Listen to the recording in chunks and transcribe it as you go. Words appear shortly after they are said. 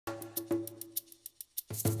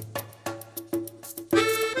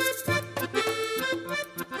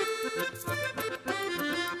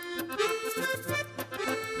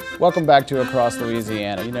Welcome back to Across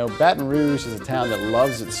Louisiana. You know, Baton Rouge is a town that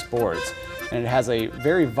loves its sports, and it has a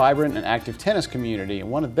very vibrant and active tennis community.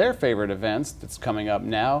 And one of their favorite events that's coming up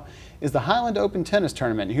now is the Highland Open Tennis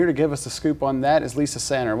Tournament. And here to give us a scoop on that is Lisa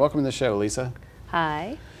Sanner. Welcome to the show, Lisa.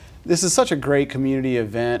 Hi. This is such a great community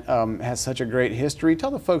event, has such a great history.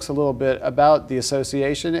 Tell the folks a little bit about the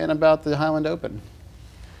association and about the Highland Open.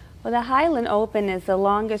 Well, the Highland Open is the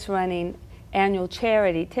longest running annual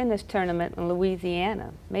charity tennis tournament in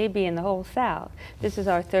Louisiana, maybe in the whole South. This is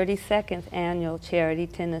our 32nd annual charity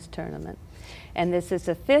tennis tournament. And this is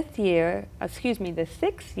the the 6th year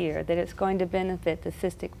that it's going to benefit the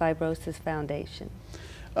Cystic Fibrosis Foundation.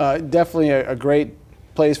 Definitely a great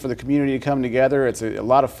place for the community to come together. It's a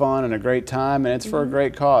lot of fun and a great time, and it's for a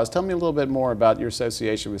great cause. Tell me a little bit more about your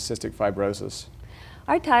association with cystic fibrosis.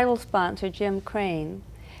 Our title sponsor, Jim Crane,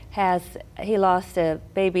 he lost a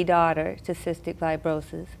baby daughter to cystic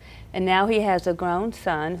fibrosis, and now he has a grown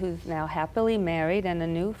son who's now happily married and a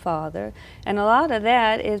new father, and a lot of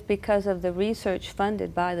that is because of the research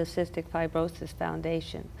funded by the Cystic Fibrosis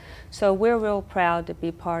Foundation. So we're real proud to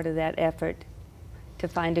be part of that effort to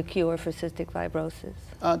find a cure for cystic fibrosis.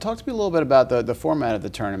 Talk to me a little bit about the format of the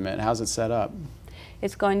tournament. How's it set up?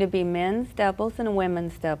 It's going to be men's doubles and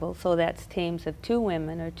women's doubles, so that's teams of 2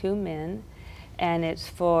 women or 2 men. And it's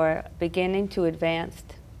for beginning to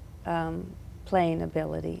advanced playing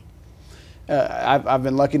ability. I've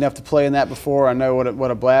been lucky enough to play in that before. I know what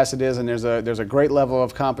a blast it is, and there's a great level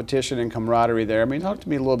of competition and camaraderie there. I mean, talk to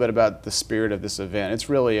me a little bit about the spirit of this event. It's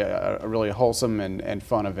really a really wholesome and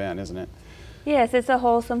fun event, isn't it? Yes, it's a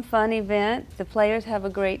wholesome, fun event. The players have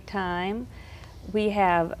a great time. We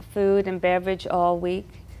have food and beverage all week.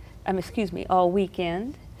 All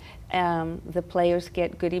weekend. The players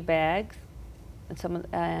get goodie bags.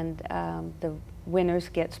 The winners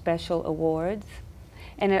get special awards.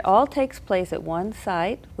 And it all takes place at one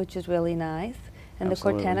site, which is really nice. And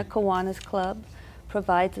Absolutely. The Cortana Kiwanis Club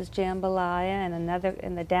provides us jambalaya, and another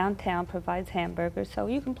in the downtown provides hamburgers. So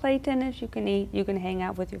you can play tennis, you can eat, you can hang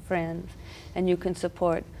out with your friends, and you can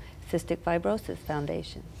support Cystic Fibrosis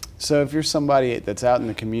Foundation. So if you're somebody that's out in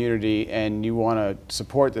the community and you want to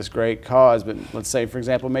support this great cause, but let's say, for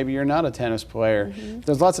example, maybe you're not a tennis player,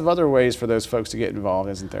 there's lots of other ways for those folks to get involved,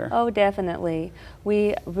 isn't there? Oh, definitely.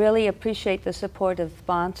 We really appreciate the support of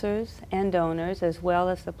sponsors and donors as well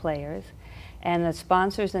as the players. And the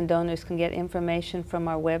sponsors and donors can get information from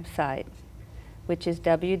our website, which is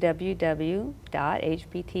www.hpta.org.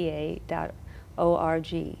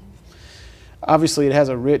 Obviously, it has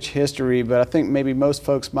a rich history, but I think maybe most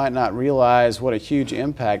folks might not realize what a huge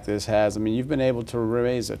impact this has. I mean, you've been able to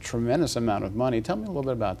raise a tremendous amount of money. Tell me a little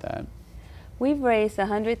bit about that. We've raised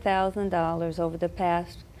 $100,000 over the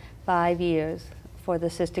past 5 years for the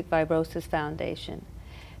Cystic Fibrosis Foundation.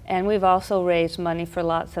 And we've also raised money for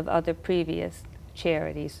lots of other previous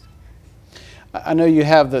charities. I know you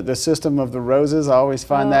have the system of the roses. I always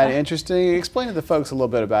find that interesting. Explain to the folks a little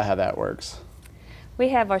bit about how that works. We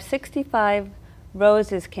have our 65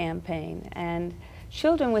 Roses campaign, and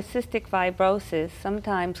children with cystic fibrosis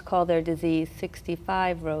sometimes call their disease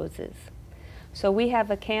 65 roses. So we have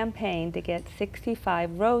a campaign to get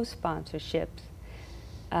 65 rose sponsorships.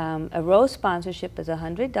 A rose sponsorship is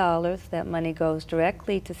 $100. That money goes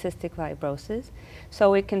directly to cystic fibrosis.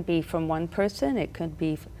 So it can be from one person, it could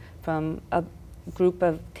be from a group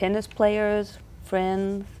of tennis players,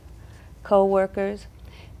 friends, co-workers.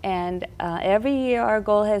 And every year our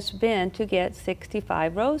goal has been to get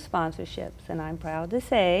 65 rose sponsorships. And I'm proud to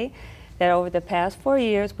say that over the past 4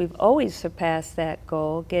 years we've always surpassed that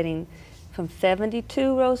goal, getting from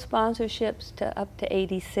 72 rose sponsorships to up to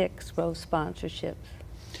 86 rose sponsorships.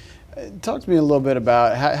 Talk to me a little bit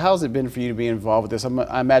about how's it been for you to be involved with this?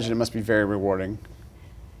 I imagine it must be very rewarding.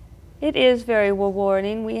 It is very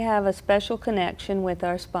rewarding. We have a special connection with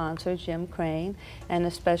our sponsor, Jim Crane, and a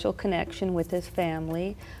special connection with his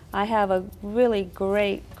family. I have a really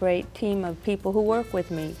great team of people who work with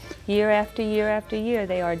me. Year after year after year,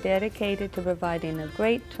 they are dedicated to providing a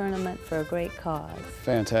great tournament for a great cause.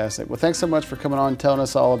 Fantastic. Well, thanks so much for coming on and telling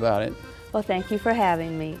us all about it. Well, thank you for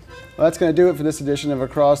having me. Well, that's going to do it for this edition of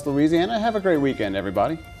Across Louisiana. Have a great weekend,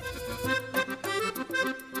 everybody.